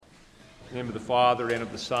In the name of the Father, and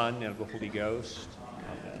of the Son, and of the Holy Ghost.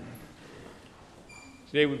 Amen.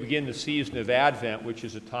 Today we begin the season of Advent, which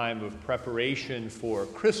is a time of preparation for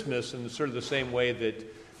Christmas, in sort of the same way that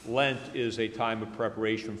Lent is a time of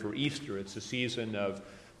preparation for Easter. It's a season of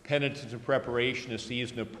penitence and preparation, a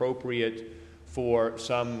season appropriate for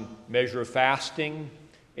some measure of fasting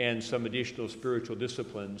and some additional spiritual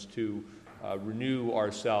disciplines to renew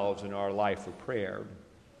ourselves in our life of prayer.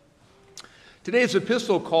 Today's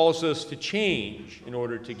epistle calls us to change in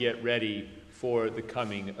order to get ready for the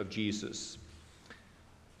coming of Jesus.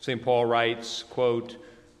 St. Paul writes, quote,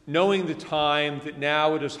 "Knowing the time that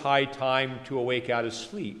now it is high time to awake out of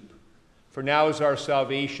sleep, for now is our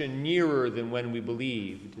salvation nearer than when we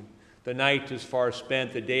believed. The night is far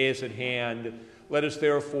spent, the day is at hand. Let us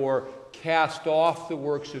therefore cast off the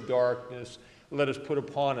works of darkness. Let us put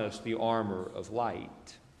upon us the armor of light."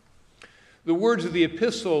 The words of the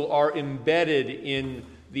epistle are embedded in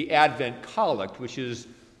the Advent Collect, which is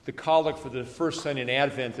the collect for the first Sunday in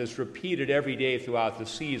Advent that's repeated every day throughout the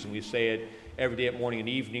season. We say it every day at morning and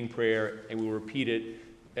evening prayer, and we will repeat it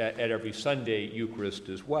at every Sunday Eucharist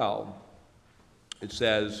as well. It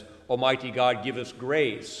says, "Almighty God, give us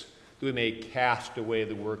grace that we may cast away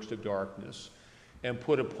the works of darkness and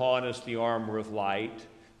put upon us the armor of light,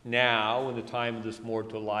 now in the time of this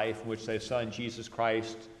mortal life in which thy Son, Jesus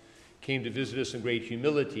Christ, came to visit us in great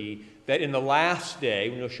humility, that in the last day,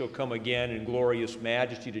 when he shall come again in glorious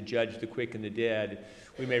majesty to judge the quick and the dead,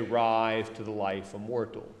 we may rise to the life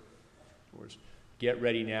immortal." In other words, get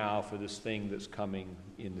ready now for this thing that's coming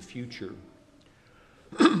in the future.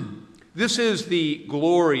 This is the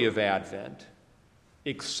glory of Advent,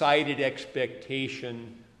 excited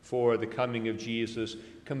expectation for the coming of Jesus,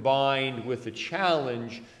 combined with the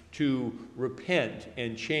challenge to repent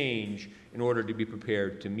and change in order to be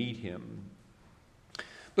prepared to meet him.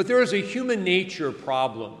 But there is a human nature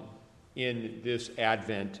problem in this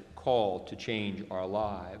Advent call to change our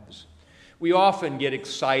lives. We often get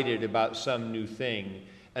excited about some new thing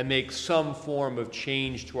and make some form of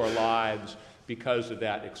change to our lives because of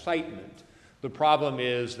that excitement. The problem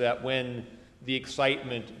is that when the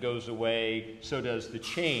excitement goes away, so does the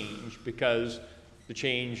change, because the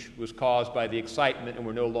change was caused by the excitement, and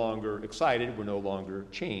we're no longer excited, we're no longer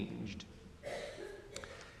changed.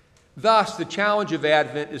 Thus, the challenge of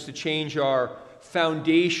Advent is to change our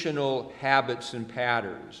foundational habits and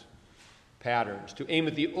patterns, to aim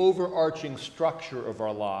at the overarching structure of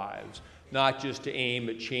our lives, not just to aim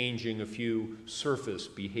at changing a few surface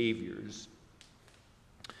behaviors.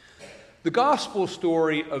 The gospel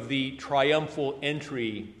story of the triumphal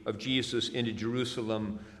entry of Jesus into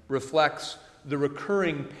Jerusalem reflects the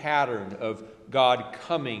recurring pattern of God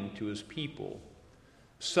coming to his people.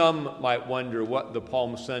 Some might wonder what the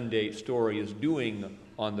Palm Sunday story is doing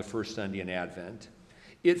on the first Sunday in Advent.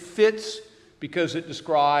 It fits because it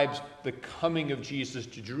describes the coming of Jesus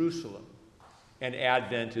to Jerusalem, and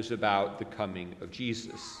Advent is about the coming of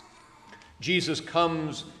Jesus. Jesus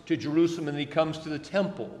comes to Jerusalem and he comes to the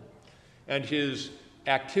temple, and his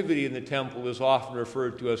activity in the temple is often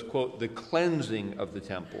referred to as, quote, the cleansing of the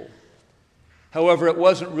temple. However, it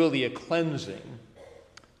wasn't really a cleansing.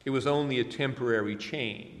 It was only a temporary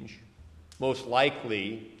change. Most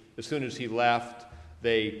likely, as soon as he left,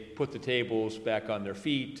 they put the tables back on their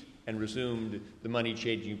feet and resumed the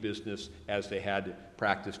money-changing business as they had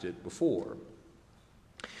practiced it before.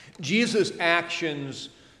 Jesus' actions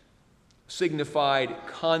signified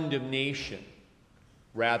condemnation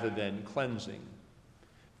rather than cleansing.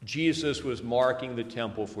 Jesus was marking the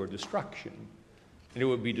temple for destruction, and it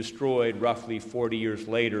would be destroyed roughly 40 years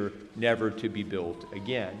later, never to be built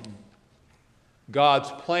again. God's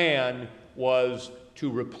plan was to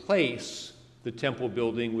replace the temple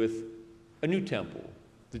building with a new temple,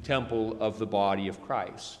 the temple of the body of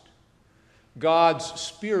Christ. God's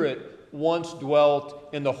Spirit once dwelt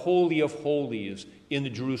in the Holy of Holies in the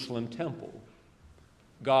Jerusalem temple.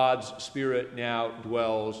 God's Spirit now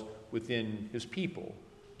dwells within his people,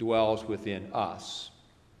 dwells within us.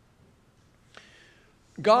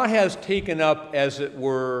 God has taken up, as it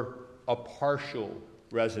were, a partial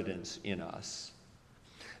residence in us.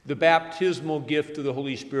 The baptismal gift of the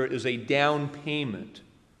Holy Spirit is a down payment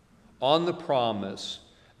on the promise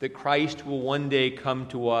that Christ will one day come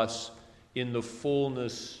to us in the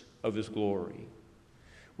fullness of his glory.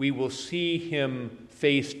 We will see him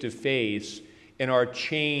face to face, and our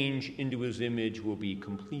change into his image will be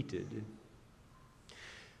completed.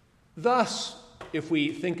 Thus, if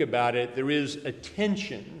we think about it, there is a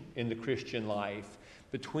tension in the Christian life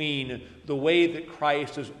between the way that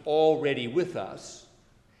Christ is already with us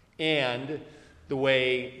and the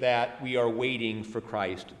way that we are waiting for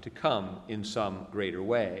Christ to come in some greater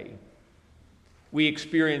way. We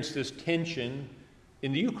experience this tension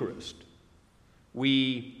in the Eucharist.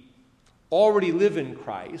 We already live in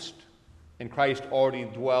Christ, and Christ already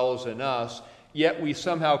dwells in us, yet we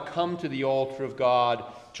somehow come to the altar of God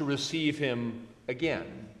to receive him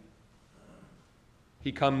again.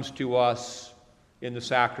 He comes to us in the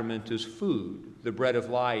sacrament as food, the bread of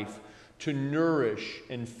life, to nourish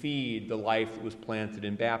and feed the life that was planted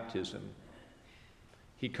in baptism.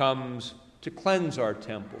 He comes to cleanse our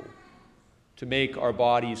temple, to make our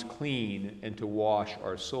bodies clean and to wash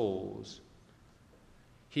our souls.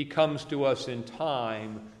 He comes to us in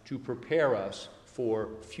time to prepare us for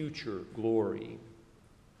future glory.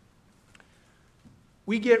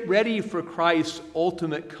 We get ready for Christ's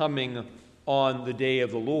ultimate coming on the day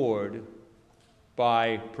of the Lord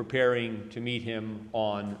by preparing to meet him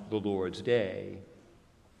on the Lord's day.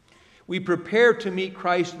 We prepare to meet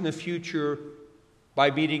Christ in the future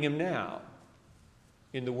by meeting him now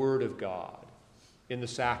in the Word of God, in the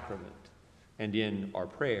sacrament, and in our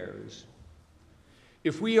prayers.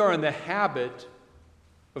 If we are in the habit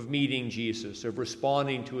of meeting Jesus, of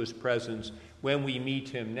responding to his presence when we meet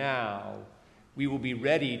him now, we will be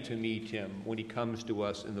ready to meet him when he comes to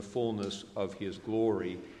us in the fullness of his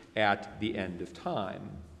glory at the end of time.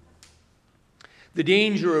 The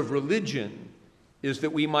danger of religion is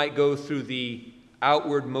that we might go through the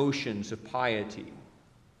outward motions of piety,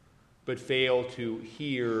 but fail to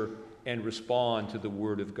hear and respond to the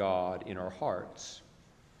Word of God in our hearts.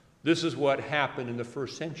 This is what happened in the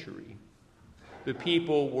first century. The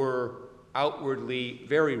people were outwardly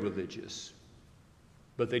very religious,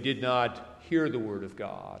 but they did not hear the Word of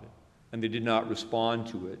God, and they did not respond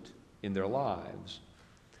to it in their lives.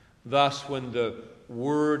 Thus, when the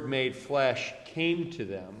Word made flesh came to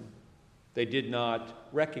them, they did not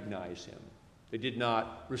recognize him. They did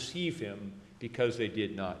not receive him because they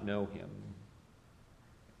did not know him.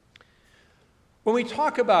 When we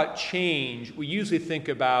talk about change, we usually think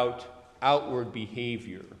about outward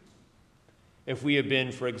behavior. If we have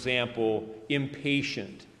been, for example,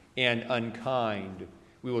 impatient and unkind,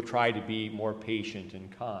 we will try to be more patient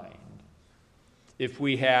and kind. If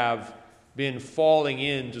we have been falling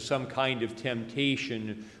into some kind of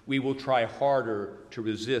temptation, we will try harder to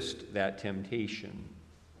resist that temptation.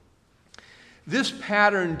 This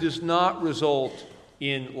pattern does not result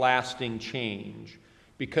in lasting change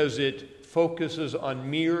because it focuses on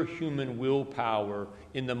mere human willpower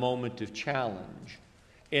in the moment of challenge,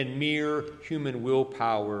 and mere human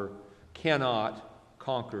willpower cannot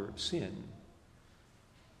conquer sin.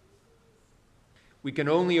 We can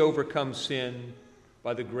only overcome sin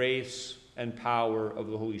by the grace and power of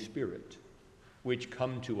the Holy Spirit, which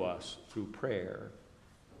come to us through prayer.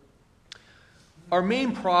 Our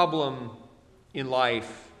main problem in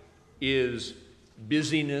life is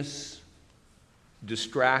busyness,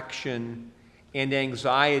 distraction, and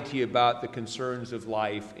anxiety about the concerns of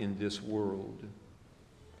life in this world.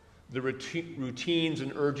 The routines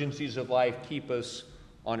and urgencies of life keep us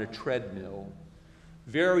on a treadmill.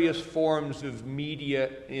 Various forms of media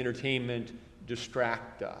entertainment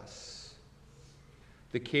distract us.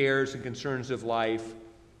 The cares and concerns of life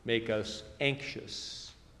make us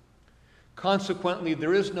anxious. Consequently,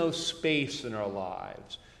 there is no space in our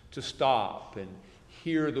lives to stop and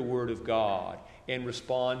hear the Word of God and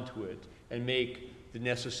respond to it and make the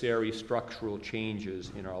necessary structural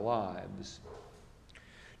changes in our lives.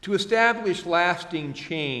 To establish lasting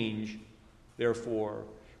change, therefore,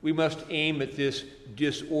 we must aim at this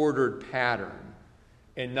disordered pattern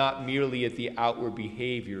and not merely at the outward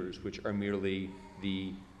behaviors, which are merely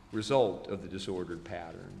the result of the disordered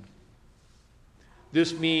pattern.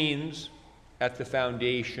 This means, at the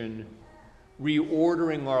foundation,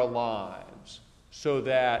 reordering our lives so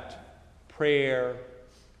that prayer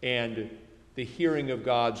and the hearing of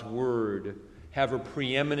God's Word have a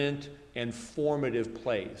preeminent and formative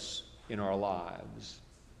place in our lives.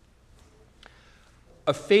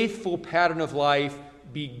 A faithful pattern of life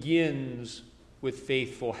begins with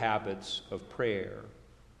faithful habits of prayer.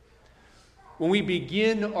 When we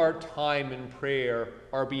begin our time in prayer,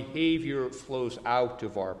 our behavior flows out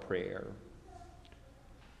of our prayer.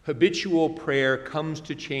 Habitual prayer comes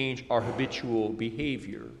to change our habitual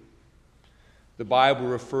behavior. The Bible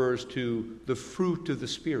refers to the fruit of the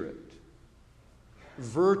Spirit.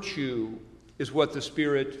 Virtue is what the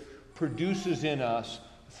Spirit produces in us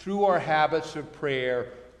through our habits of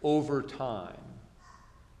prayer over time.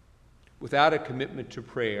 Without a commitment to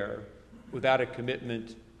prayer, without a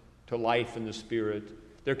commitment to life in the Spirit,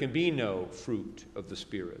 there can be no fruit of the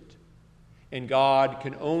Spirit. And God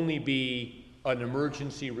can only be an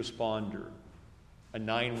emergency responder, a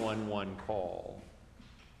 911 call.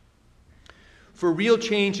 For real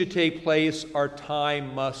change to take place, our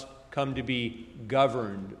time must come to be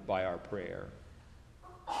governed by our prayer.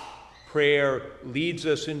 Prayer leads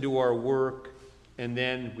us into our work, and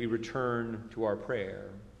then we return to our prayer.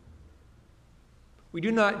 We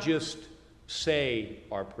do not just say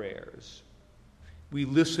our prayers. We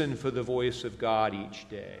listen for the voice of God each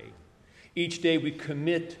day. Each day we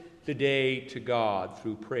commit the day to God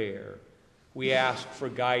through prayer. We ask for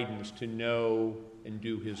guidance to know and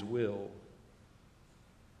do His will.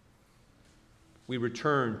 We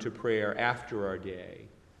return to prayer after our day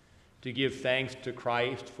to give thanks to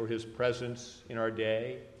Christ for His presence in our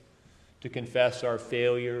day, to confess our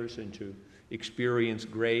failures and to experience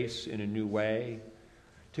grace in a new way,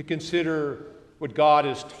 to consider what God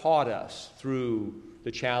has taught us through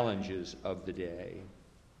the challenges of the day.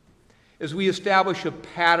 As we establish a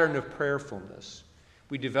pattern of prayerfulness,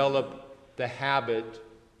 we develop the habit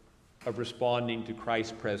of responding to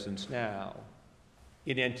Christ's presence now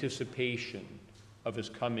in anticipation of His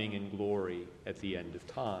coming in glory at the end of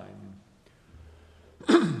time.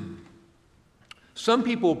 Some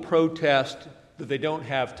people protest that they don't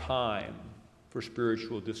have time for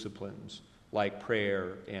spiritual disciplines like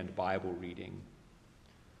prayer and Bible reading.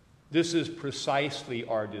 This is precisely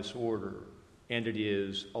our disorder, and it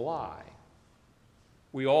is a lie.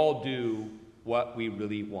 We all do what we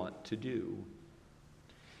really want to do.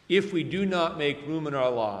 If we do not make room in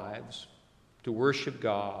our lives to worship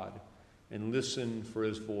God and listen for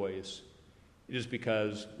His voice, it is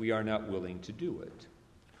because we are not willing to do it.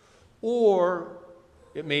 Or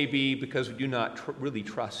it may be because we do not really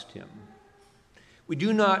trust Him. We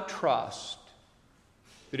do not trust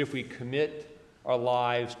that if we commit our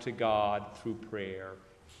lives to God through prayer,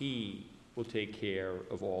 He will take care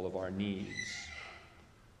of all of our needs.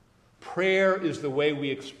 Prayer is the way we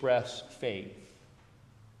express faith,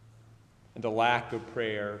 and the lack of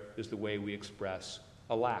prayer is the way we express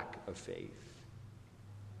a lack of faith.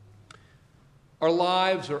 Our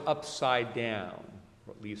lives are upside down,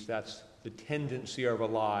 or at least that's the tendency of our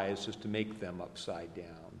lives, is to make them upside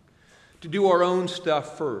down. To do our own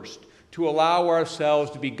stuff first, to allow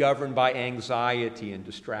ourselves to be governed by anxiety and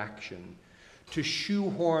distraction, to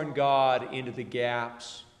shoehorn God into the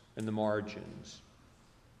gaps and the margins,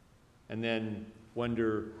 and then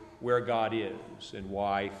wonder where God is and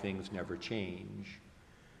why things never change.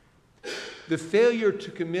 The failure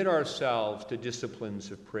to commit ourselves to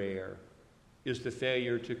disciplines of prayer is the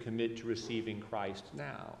failure to commit to receiving Christ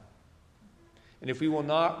now. And if we will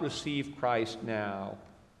not receive Christ now,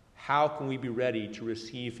 how can we be ready to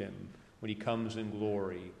receive Him when He comes in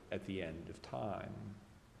glory at the end of time?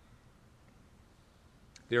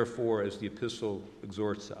 Therefore, as the epistle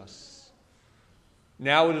exhorts us,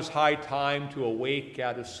 now it is high time to awake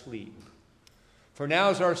out of sleep. For now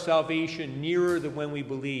is our salvation nearer than when we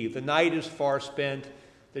believe. The night is far spent,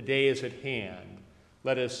 the day is at hand.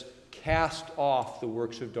 Let us cast off the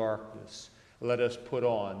works of darkness. Let us put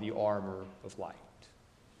on the armor of light.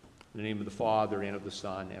 In the name of the Father, and of the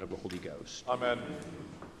Son, and of the Holy Ghost. Amen.